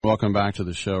Welcome back to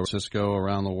the show, Cisco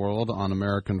Around the World on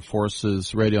American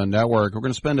Forces Radio Network. We're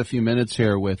going to spend a few minutes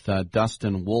here with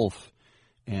Dustin Wolf.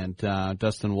 And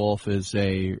Dustin Wolf is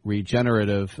a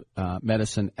regenerative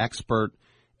medicine expert,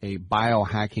 a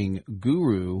biohacking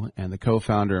guru, and the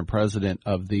co-founder and president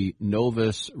of the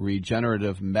Novus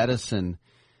Regenerative Medicine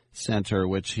Center,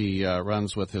 which he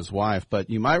runs with his wife. But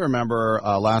you might remember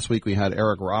last week we had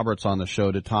Eric Roberts on the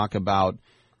show to talk about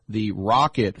the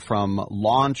rocket from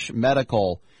Launch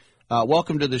Medical.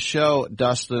 Welcome to the show,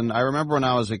 Dustin. I remember when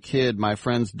I was a kid, my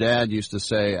friend's dad used to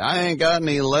say, "I ain't got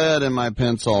any lead in my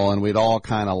pencil," and we'd all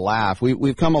kind of laugh.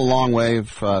 We've come a long way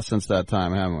since that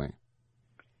time, haven't we?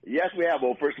 Yes, we have.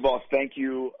 Well, first of all, thank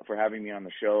you for having me on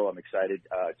the show. I'm excited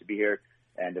to be here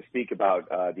and to speak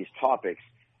about these topics.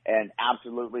 And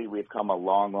absolutely, we've come a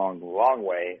long, long, long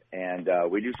way. And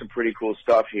we do some pretty cool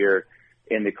stuff here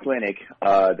in the clinic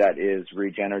that is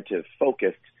regenerative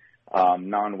focused,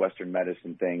 non-Western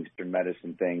medicine things.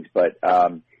 But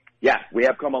yeah, we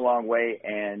have come a long way,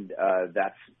 and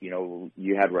that's,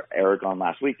 you had Eric on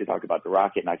last week to talk about the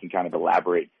rocket, and I can kind of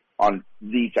elaborate on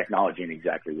the technology and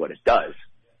exactly what it does.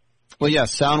 Well,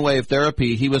 yes, sound wave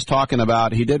therapy. He was talking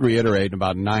about, he did reiterate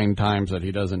about 9 times that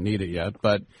he doesn't need it yet,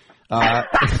 but I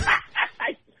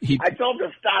told him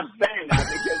to stop saying that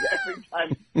because every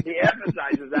time he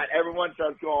emphasizes that, everyone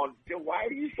starts going, "Why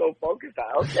are you so focused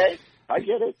on it?" Okay, I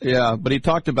get it. Yeah, but he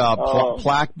talked about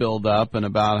plaque buildup and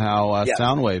about how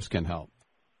sound waves can help.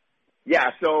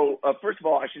 Yeah, so first of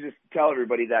all, I should just tell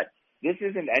everybody that this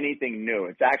isn't anything new.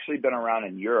 It's actually been around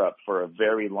in Europe for a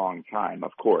very long time,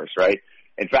 of course, right?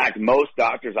 In fact, most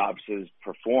doctors' offices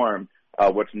perform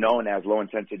what's known as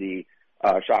low-intensity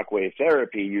shockwave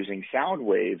therapy using sound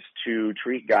waves to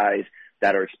treat guys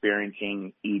that are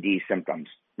experiencing ED symptoms,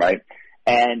 right?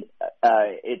 And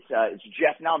it's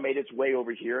just now made its way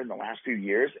over here in the last few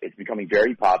years. It's becoming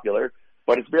very popular,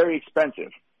 but it's very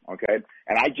expensive, okay?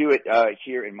 And I do it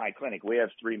here in my clinic. We have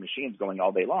 3 machines going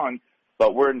all day long,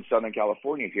 but we're in Southern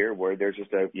California here where there's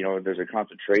just there's a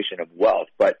concentration of wealth.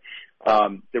 But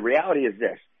the reality is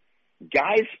this.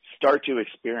 Guys start to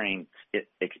experience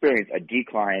a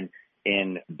decline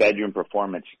in bedroom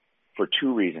performance for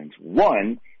 2 reasons.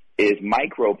 One is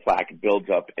microplaque builds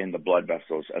up in the blood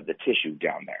vessels of the tissue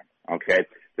down there, okay?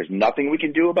 There's nothing we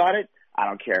can do about it. I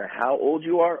don't care how old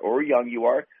you are or young you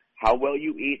are, how well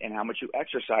you eat, and how much you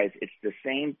exercise. It's the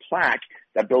same plaque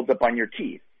that builds up on your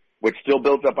teeth, which still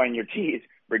builds up on your teeth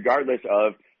regardless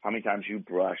of how many times you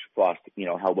brush, floss,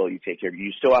 how well you take care of it.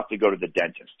 You still have to go to the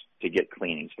dentist to get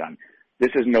cleanings done.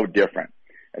 This is no different.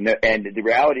 And the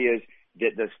reality is,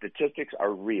 the statistics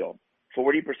are real.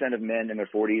 40% of men in their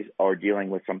 40s are dealing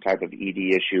with some type of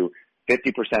ED issue,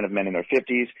 50% of men in their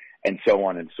 50s, and so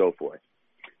on and so forth.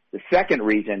 The second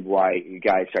reason why you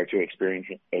guys start to experience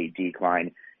a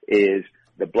decline is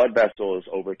the blood vessels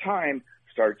over time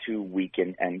start to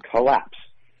weaken and collapse.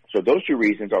 So those 2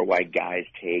 reasons are why guys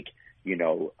take,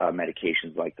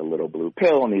 medications like the little blue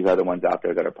pill and these other ones out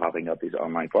there that are popping up, these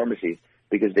online pharmacies,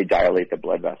 because they dilate the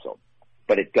blood vessel.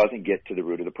 But it doesn't get to the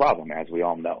root of the problem, as we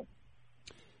all know.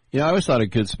 Yeah, I always thought a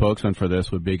good spokesman for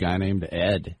this would be a guy named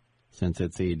Ed, since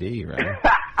it's ED, right?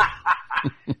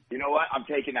 You know what? I'm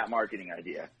taking that marketing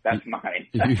idea. That's mine.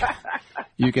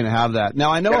 You can have that.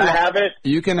 Now, I know. Can I have it?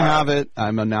 You can have it.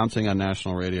 I'm announcing on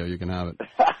national radio. You can have it.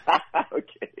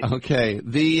 Okay.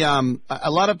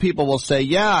 A lot of people will say,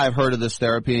 "Yeah, I've heard of this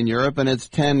therapy in Europe, and it's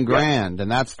 $10,000,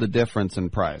 and that's the difference in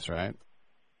price, right?"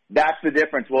 That's the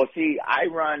difference. Well, see, I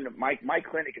run my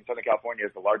clinic in Southern California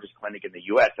is the largest clinic in the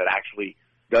U.S. that actually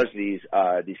does these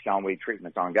sound wave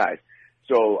treatments on guys.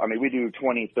 So, I mean, we do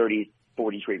 20, 30,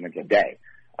 40 treatments a day.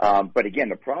 But again,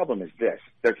 the problem is this.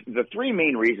 The 3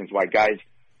 main reasons why guys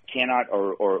cannot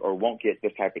or won't get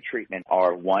this type of treatment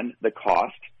are, 1, the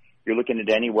cost. You're looking at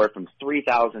anywhere from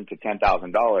 $3,000 to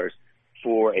 $10,000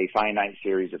 for a finite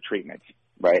series of treatments,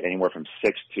 right? Anywhere from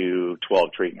 6 to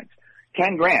 12 treatments.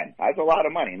 $10,000. That's a lot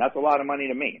of money, and that's a lot of money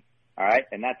to me. All right,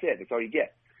 and that's it. That's all you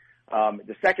get.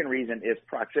 The second reason is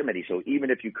proximity. So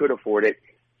even if you could afford it,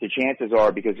 the chances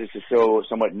are, because this is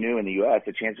somewhat new in the U.S.,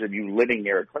 the chances of you living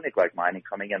near a clinic like mine and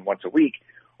coming in once a week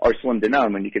are slim to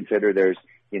none when you consider there's,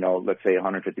 let's say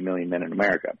 150 million men in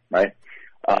America, right?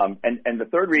 And the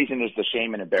third reason is the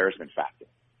shame and embarrassment factor.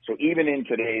 So even in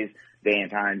today's day and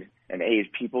time and age,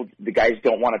 the guys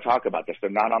don't want to talk about this. They're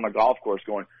not on the golf course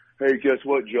going, "Hey, guess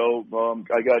what, Joe?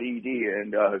 I got ED,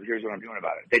 and here's what I'm doing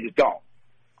about it." They just don't.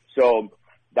 So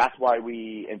that's why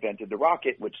we invented the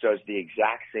rocket, which does the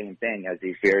exact same thing as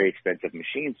these very expensive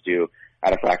machines do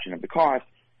at a fraction of the cost,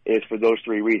 is for those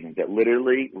 3 reasons. It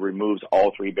literally removes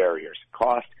all 3 barriers: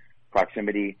 cost,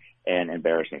 proximity, and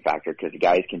embarrassment factor, because the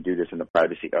guys can do this in the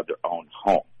privacy of their own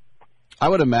home. I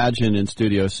would imagine in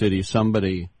Studio City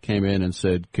somebody came in and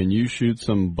said, "Can you shoot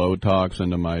some Botox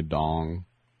into my dong?"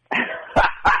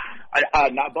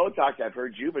 Not Botox. I've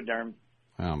heard Juvederm.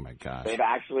 Oh my gosh! They've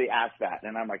actually asked that,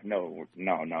 and I'm like, no, we're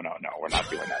not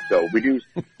doing that. So we do.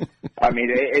 I mean,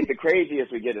 the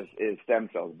craziest we get is stem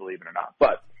cells, believe it or not.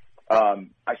 But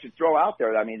I should throw out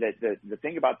there. I mean, the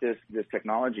thing about this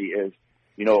technology is,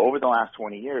 over the last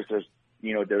 20 years,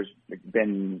 there's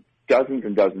been dozens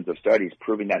and dozens of studies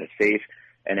proving that it's safe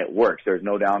and it works. There's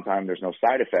no downtime. There's no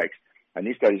side effects. And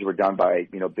these studies were done by,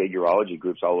 big urology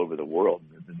groups all over the world.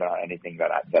 It's not anything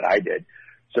that I did.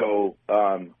 So,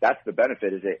 that's the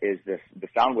benefit is the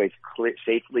sound waves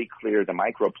safely clear the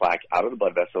microplaque out of the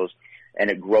blood vessels, and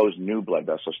it grows new blood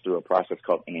vessels through a process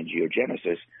called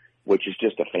angiogenesis, which is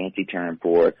just a fancy term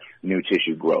for new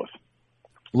tissue growth.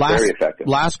 Very effective.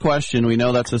 Last question. We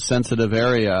know that's a sensitive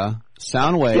area.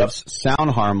 Sound waves sound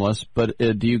harmless, but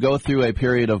do you go through a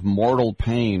period of mortal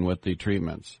pain with the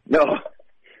treatments? No.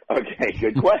 Okay,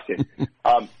 good question.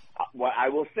 What I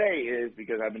will say is,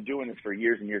 because I've been doing this for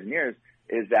years and years and years,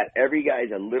 is that every guy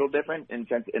is a little different in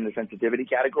the sensitivity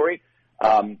category.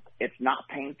 It's not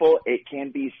painful. It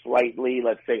can be slightly,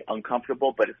 let's say,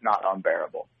 uncomfortable, but it's not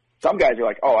unbearable. Some guys are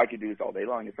like, oh, I could do this all day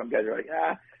long. And some guys are like,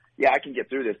 yeah, I can get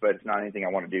through this, but it's not anything I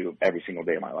want to do every single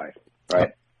day of my life,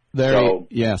 right?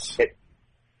 Yes.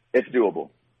 It's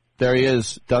doable. There he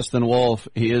is, Dustin Wolf.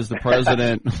 He is the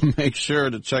president. Make sure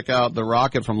to check out The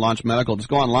Rocket from Launch Medical. Just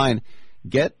go online,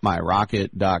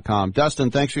 getmyrocket.com.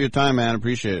 Dustin, thanks for your time, man.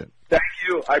 Appreciate it. Thank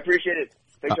you. I appreciate it.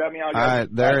 Thanks for having me on, guys. All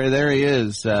right, there he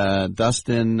is,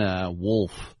 Dustin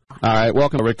Wolf. All right,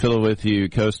 welcome. Rick Tiller with you,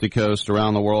 coast to coast,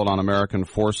 around the world on American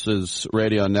Forces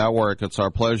Radio Network. It's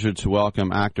our pleasure to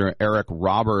welcome actor Eric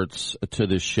Roberts to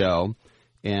the show.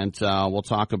 And we'll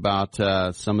talk about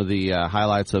some of the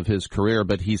highlights of his career.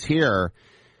 But he's here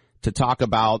to talk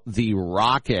about the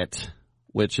Rocket,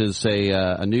 which is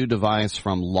a new device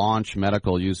from Launch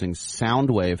Medical using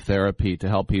sound wave therapy to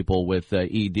help people with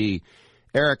ED.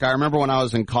 Eric, I remember when I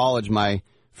was in college, my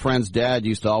friend's dad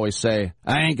used to always say,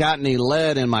 "I ain't got any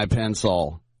lead in my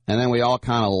pencil." And then we all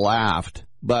kind of laughed.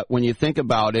 But when you think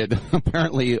about it,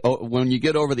 apparently when you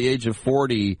get over the age of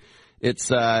 40,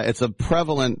 it's a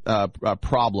prevalent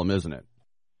problem, isn't it?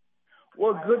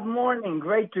 Well, good morning.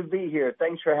 Great to be here.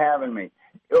 Thanks for having me.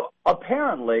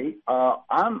 Apparently,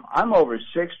 I'm over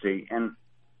 60, and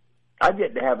I've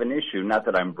yet to have an issue. Not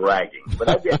that I'm bragging, but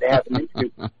I've yet to have an issue.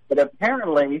 But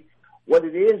apparently, what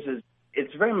it is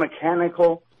it's a very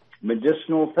mechanical,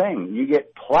 medicinal thing. You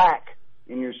get plaque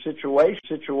in your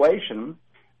situation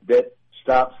that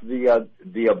stops the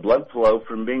blood flow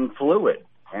from being fluid,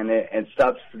 and it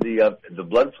stops the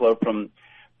blood flow from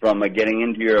getting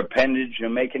into your appendage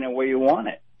and making it where you want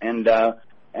it. And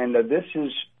this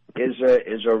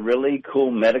is a really cool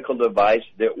medical device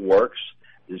that works,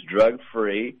 is drug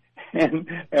free, and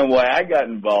why I got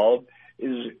involved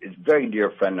is a very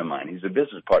dear friend of mine. He's a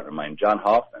business partner of mine, John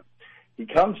Hoffman. He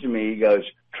comes to me, he goes,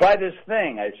 "Try this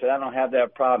thing." I said, "I don't have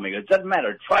that problem." He goes, "Doesn't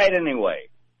matter, try it anyway."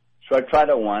 So I tried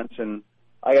it once, and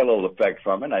I got a little effect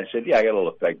from it. I said, "Yeah, I got a little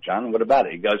effect, John. What about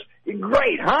it?" He goes,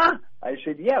 "Great, huh?" I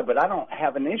said, "Yeah, but I don't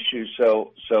have an issue,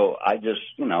 so I just,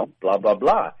 blah, blah,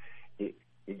 blah."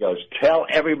 He goes, "Tell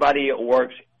everybody it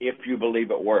works if you believe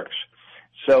it works."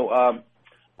 So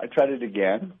I tried it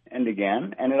again and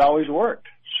again, and it always worked.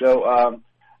 So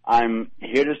I'm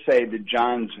here to say that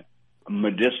John's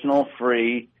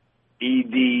medicinal-free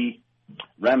ED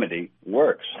remedy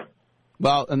works.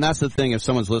 Well, and that's the thing. If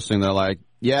someone's listening, they're like,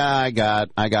 "Yeah, I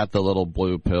got the little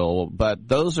blue pill," but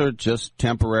those are just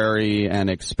temporary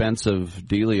and expensive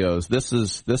dealios.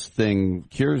 This thing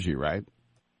cures you, right?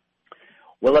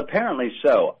 Well, apparently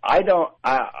so. I don't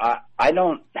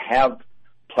have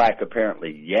plaque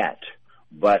apparently yet,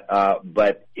 but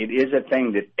it is a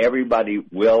thing that everybody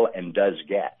will and does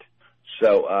get.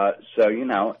 So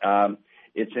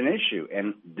it's an issue,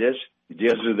 and this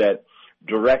deals with that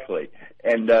directly.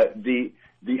 And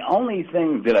the only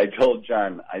thing that I told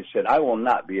John, I said, I will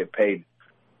not be a paid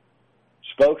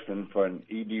spokesman for an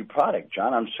ED product.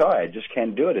 John, I'm sorry, I just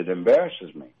can't do it. It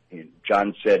embarrasses me.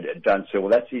 John said, "Well,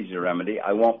 that's easy to remedy.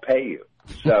 I won't pay you."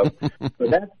 So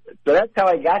that's how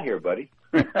I got here, buddy.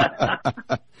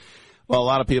 Well, a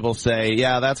lot of people say,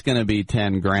 "Yeah, that's going to be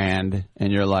 $10,000,"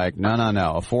 and you're like, "No,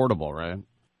 affordable, right?"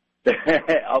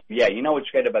 Oh, yeah. You know what's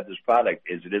great about this product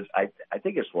is it is. I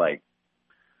think it's like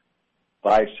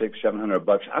 $500, $600,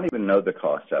 $700. I don't even know the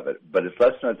cost of it, but it's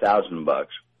less than $1,000,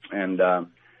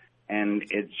 and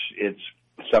it's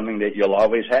something that you'll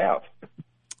always have.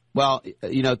 Well,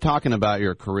 talking about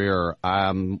your career,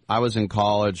 I was in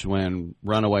college when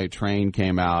Runaway Train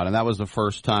came out, and that was the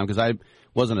first time, because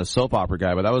wasn't a soap opera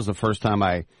guy, but that was the first time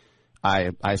I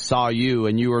saw you,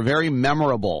 and you were very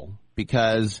memorable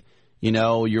because, you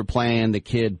know, you're playing the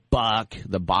kid Buck,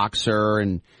 the boxer,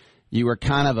 and you were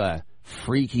kind of a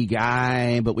freaky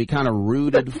guy, but we kind of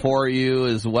rooted for you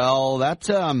as well. That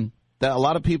a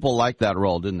lot of people liked that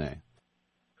role, didn't they?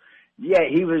 Yeah,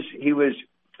 he was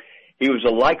a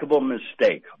likable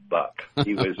mistake, Buck.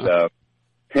 He was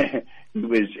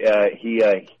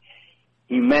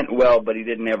he meant well, but he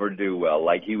didn't ever do well.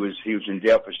 Like he was in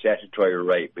jail for statutory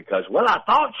rape because, well, I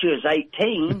thought she was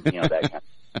 18, you know, that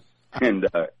kind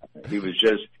of. And he was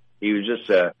just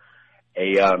a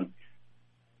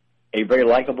very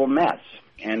likable mess,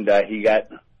 and he got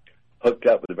hooked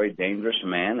up with a very dangerous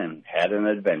man and had an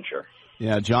adventure.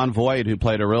 Yeah, John Voight, who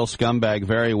played a real scumbag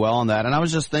very well in that. And I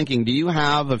was just thinking, do you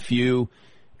have a few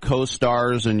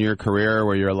co-stars in your career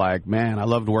where you're like, man, I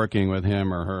loved working with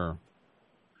him or her?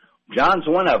 John's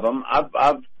one of them.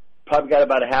 I've probably got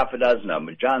about a half a dozen of them,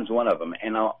 but John's one of them.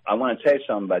 And I want to tell you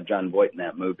something about John Voight in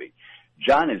that movie.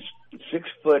 John is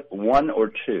 6'1"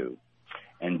 or 2",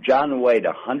 and John weighed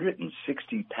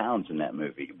 160 pounds in that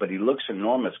movie. But he looks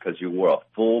enormous because he wore a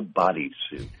full body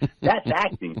suit. That's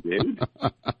acting, dude.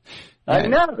 I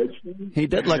know. He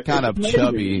did look kind of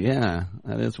chubby. Yeah,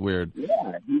 that is weird.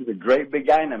 Yeah, he's a great big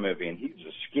guy in that movie, and he's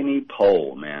a skinny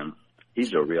pole, man.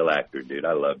 He's a real actor, dude.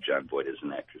 I love John Voight as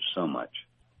an actor so much.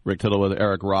 Rick Tittle with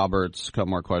Eric Roberts. A couple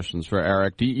more questions for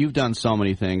Eric. You've done so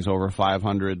many things, over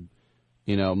 500,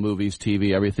 you know, movies,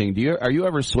 TV, everything. Are you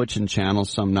ever switching channels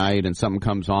some night and something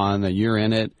comes on and you're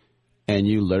in it and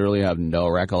you literally have no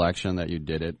recollection that you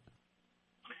did it?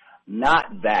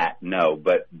 Not that, no,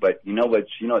 but you know what's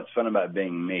fun about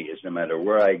being me is no matter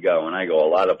where I go, and I go a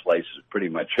lot of places pretty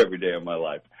much every day of my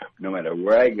life, no matter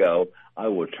where I go, I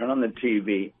will turn on the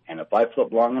TV, and if I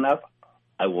flip long enough,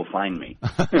 I will find me.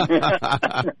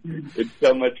 It's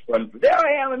so much fun. There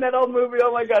I am in that old movie.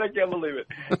 Oh my God, I can't believe it.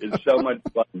 It's so much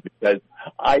fun because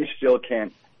I still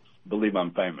can't believe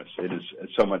I'm famous.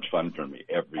 It's so much fun for me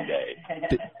every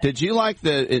day. Did you like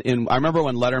I remember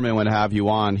when Letterman would have you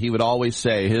on, he would always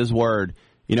say his word,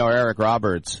 you know, Eric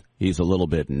Roberts, he's a little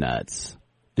bit nuts.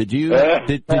 Did you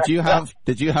have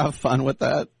fun with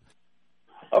that?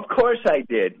 Of course I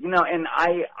did. You know, and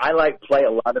I like play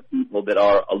a lot of people that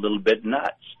are a little bit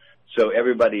nuts. So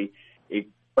everybody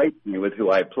equates me with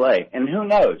who I play. And who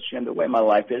knows, you know, the way my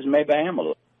life is, maybe I am a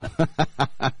little.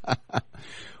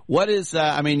 What is,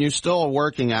 I mean, you're still a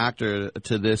working actor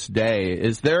to this day.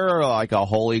 Is there like a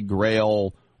holy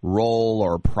grail role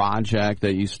or project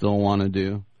that you still want to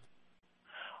do?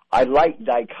 I like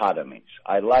dichotomies.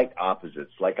 I like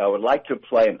opposites. Like I would like to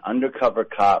play an undercover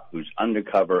cop who's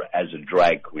undercover as a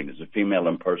drag queen, as a female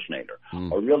impersonator.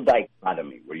 A real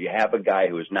dichotomy where you have a guy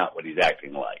who is not what he's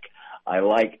acting like.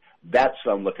 That's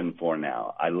what I'm looking for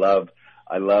now. I love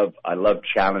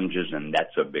challenges, and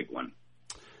that's a big one.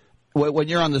 When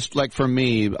you're on this, like for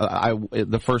me,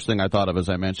 the first thing I thought of, as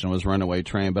I mentioned, was Runaway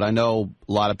Train. But I know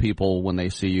a lot of people, when they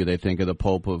see you, they think of the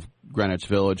Pope of Greenwich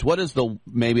Village. What is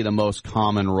maybe the most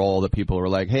common role that people were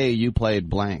like, hey, you played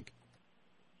blank?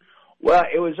 Well,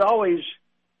 it was always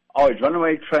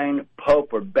Runaway Train,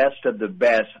 Pope, or Best of the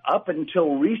Best up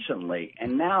until recently.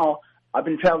 And now I've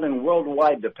been traveling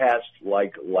worldwide the past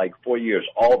like 4 years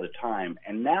all the time.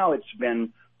 And now it's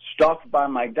been stalked by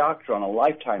my doctor on a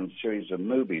Lifetime series of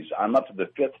movies. I'm up to the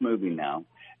 5th movie now.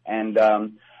 And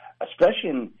especially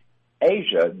in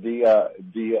Asia,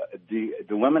 the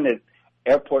women at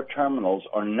airport terminals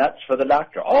are nuts for the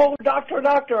doctor. Oh,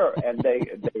 doctor! And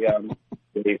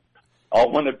they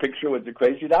all want a picture with the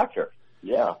crazy doctor.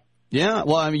 Yeah. Yeah.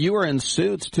 Well, I mean, you were in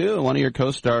Suits too. One of your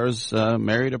co-stars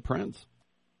married a prince.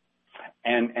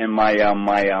 And my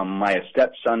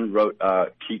stepson wrote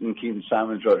Keaton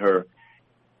Simons wrote her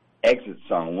exit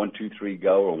song, 1, 2, 3,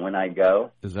 Go, or When I Go.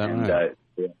 Is that right?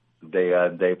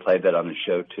 They played that on the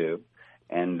show too.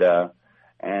 And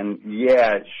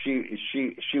yeah,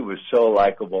 she was so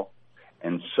likable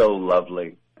and so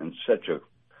lovely and such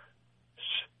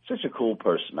a cool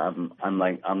person.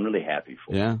 I'm really happy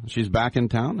for her. Yeah, she's back in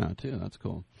town now too. That's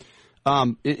cool.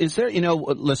 Is there,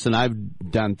 listen, I've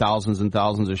done thousands and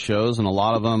thousands of shows, and a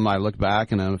lot of them I look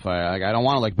back, and if I don't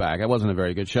want to look back. It wasn't a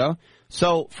very good show.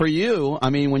 So for you, I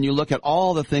mean, when you look at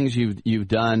all the things you've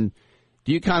done,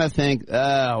 do you kind of think,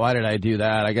 why did I do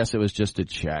that? I guess it was just a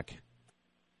check.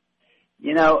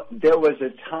 There was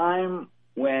a time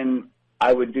when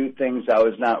I would do things I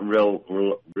was not real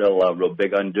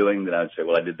big on doing, that I would say,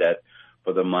 well, I did that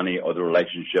for the money or the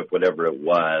relationship, whatever it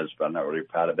was, but I'm not really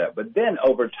proud of that. But then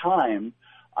over time,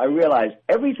 I realized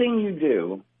everything you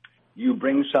do, you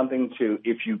bring something to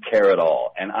if you care at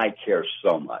all, and I care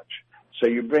so much. So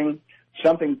you bring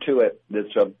something to it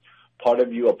that's a part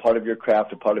of you, a part of your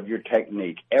craft, a part of your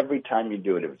technique. Every time you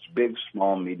do it, if it's big,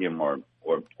 small, medium, or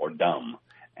dumb,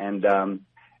 and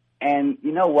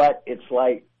you know what? It's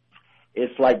like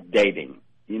dating.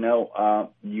 You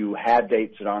know, you have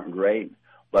dates that aren't great,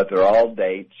 but they're all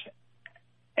dates,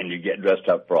 and you get dressed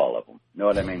up for all of them. You know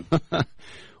what I mean?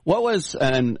 What was,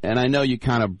 and I know you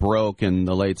kind of broke in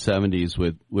the late 70s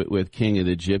with King of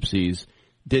the Gypsies.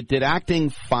 Did acting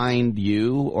find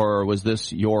you, or was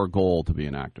this your goal to be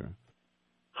an actor?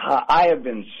 I have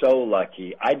been so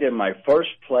lucky. I did my first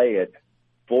play at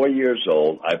 4 years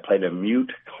old. I played a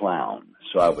mute clown,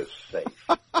 so I was safe.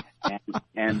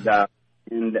 and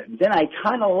then I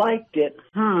kind of liked it,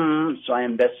 so I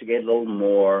investigated a little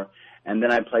more. And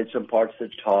then I played some parts that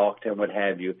talked and what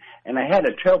have you. And I had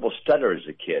a terrible stutter as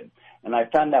a kid. And I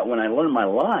found out when I learned my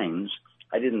lines,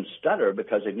 I didn't stutter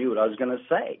because I knew what I was going to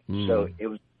say. So it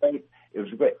was great. It was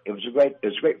great. It was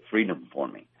great freedom for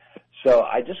me. So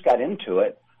I just got into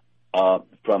it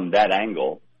from that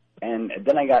angle, and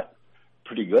then I got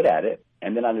pretty good at it.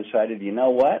 And then I decided, you know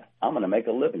what? I'm going to make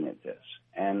a living at this.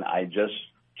 And I just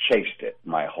chased it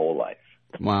my whole life.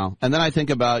 Wow. And then I think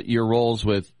about your roles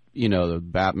with, you know, the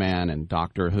Batman and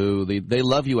Doctor Who. They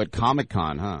love you at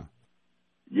Comic-Con, huh?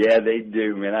 Yeah, they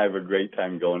do, man. I have a great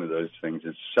time going to those things.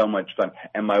 It's so much fun.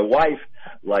 And my wife,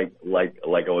 like I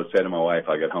was saying to my wife,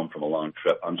 I got home from a long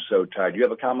trip. I'm so tired. You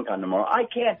have a Comic-Con tomorrow? I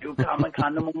can't do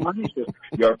Comic-Con tomorrow. She says,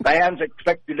 your fans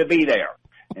expect you to be there.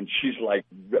 And she's like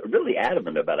really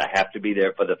adamant about I have to be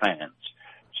there for the fans.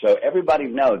 So everybody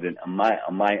knows that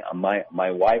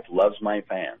my wife loves my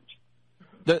fans.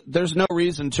 There's no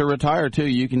reason to retire, too.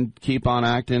 You can keep on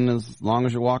acting as long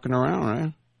as you're walking around,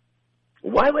 right?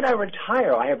 Why would I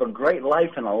retire? I have a great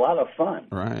life and a lot of fun.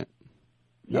 Right.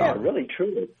 Yeah, really,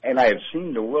 truly. And I have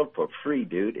seen the world for free,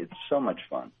 dude. It's so much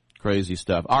fun. Crazy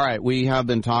stuff. All right, we have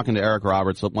been talking to Eric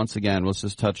Roberts. Once again, let's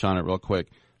just touch on it real quick.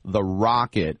 The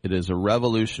Rocket. It is a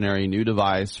revolutionary new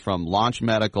device from Launch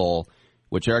Medical,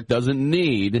 which Eric doesn't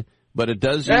need, but it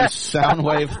does use sound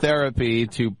wave therapy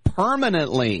to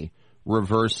permanently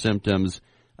reverse symptoms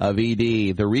of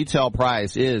ED. The retail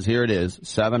price is, here it is,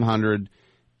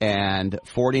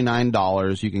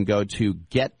 $749. You can go to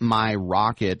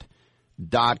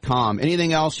getmyrocket.com.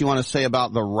 Anything else you want to say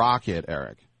about the Rocket,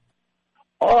 Eric?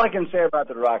 All I can say about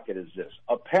the Rocket is this.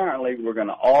 Apparently, we're going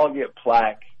to all get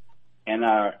plaque in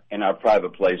our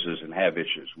private places and have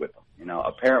issues with them. You know,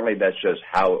 apparently that's just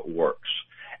how it works.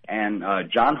 And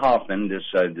John Hoffman, this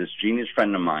genius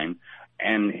friend of mine,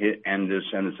 and this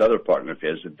other partner of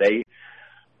his, they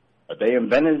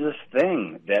invented this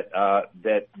thing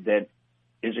that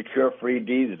is a cure for ED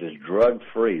that is drug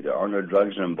free. There are no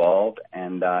drugs involved,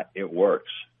 and it works.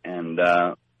 And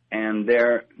they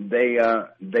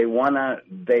wanna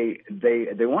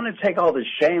take all the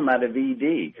shame out of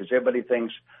ED because everybody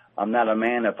thinks I'm not a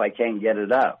man if I can't get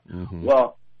it up. Mm-hmm.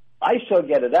 Well, I still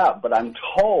get it out, but I'm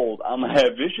told I'm going to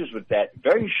have issues with that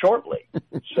very shortly.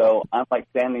 So I'm like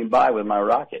standing by with my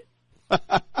Rocket.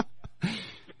 I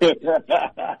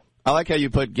like how you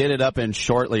put get it up and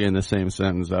shortly in the same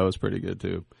sentence. That was pretty good,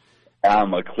 too.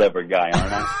 I'm a clever guy,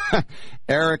 aren't I?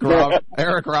 Eric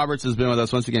Roberts has been with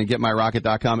us once again,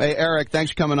 getmyrocket.com. Hey, Eric,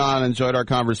 thanks for coming on. Enjoyed our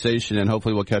conversation, and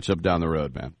hopefully we'll catch up down the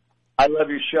road, man. I love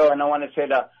your show, and I want to say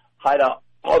hi to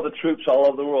all the troops all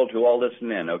over the world who all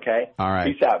listen in, okay? All right.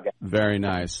 Peace out, guys. Very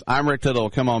nice. I'm Rick Tittle.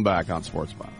 Come on back on Sports Byline.